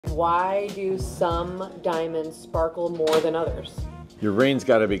Why do some diamonds sparkle more than others? Your rain's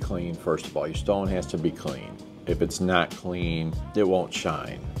got to be clean, first of all. Your stone has to be clean. If it's not clean, it won't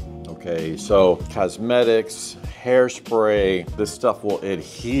shine. Okay, so cosmetics, hairspray, this stuff will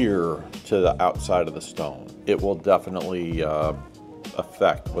adhere to the outside of the stone. It will definitely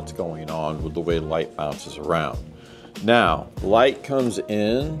affect what's going on with the way light bounces around. Now, light comes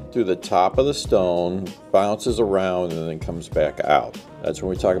in through the top of the stone, bounces around, and then comes back out. That's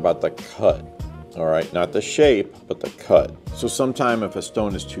when we talk about the cut. All right, not the shape, but the cut. So sometime if a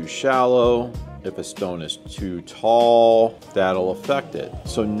stone is too shallow, if a stone is too tall, that'll affect it.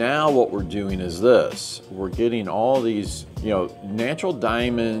 So now what we're doing is this. We're getting all these, natural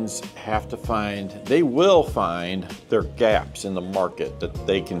diamonds have to find, they will find their gaps in the market that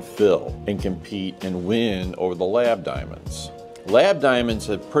they can fill and compete and win over the lab diamonds. Lab diamonds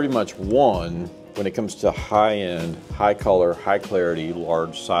have pretty much won when it comes to high-end, high color, high clarity,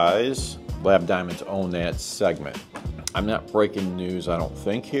 large size. Lab diamonds own that segment. I'm not breaking news, I don't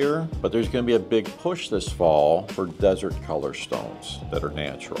think, here, but there's going to be a big push this fall for desert color stones that are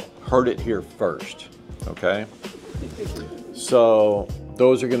natural. Heard it here first, okay? So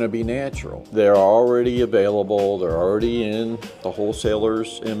those are going to be natural. They're already available. They're already in the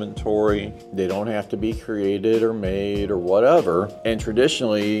wholesaler's inventory. They don't have to be created or made or whatever. And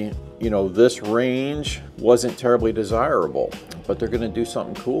traditionally, this range wasn't terribly desirable, but they're going to do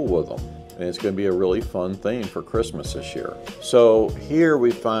something cool with them. And it's going to be a really fun thing for Christmas this year. So here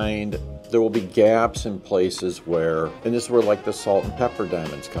we find there will be gaps in places where, and this is where like the salt and pepper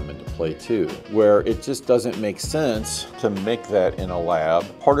diamonds come into play too, where it just doesn't make sense to make that in a lab,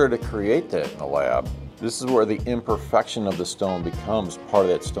 harder to create that in a lab. This is where the imperfection of the stone becomes part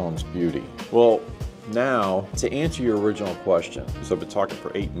of that stone's beauty. Well, now to answer your original question, because I've been talking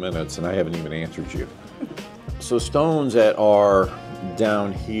for 8 minutes and I haven't even answered you. So stones that are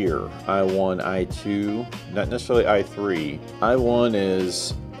down here, I1, I2, not necessarily I3. I1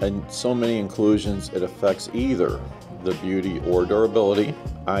 is so many inclusions, it affects either the beauty or durability.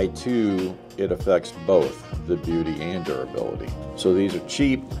 I2, it affects both the beauty and durability. So these are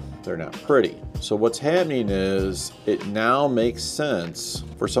cheap, they're not pretty. So what's happening is it now makes sense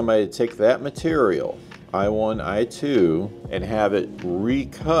for somebody to take that material, I1, I2, and have it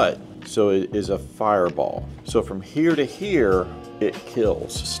recut so it is a fireball. So from here to here, it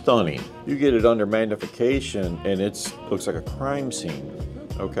kills. Stunning. You get it under magnification and it looks like a crime scene,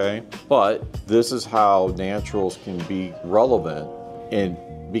 okay? But this is how naturals can be relevant and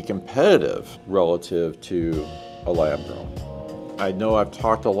be competitive relative to a lab grown. I know I've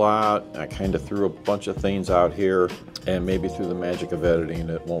talked a lot. I kind of threw a bunch of things out here, and maybe through the magic of editing,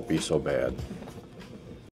 it won't be so bad.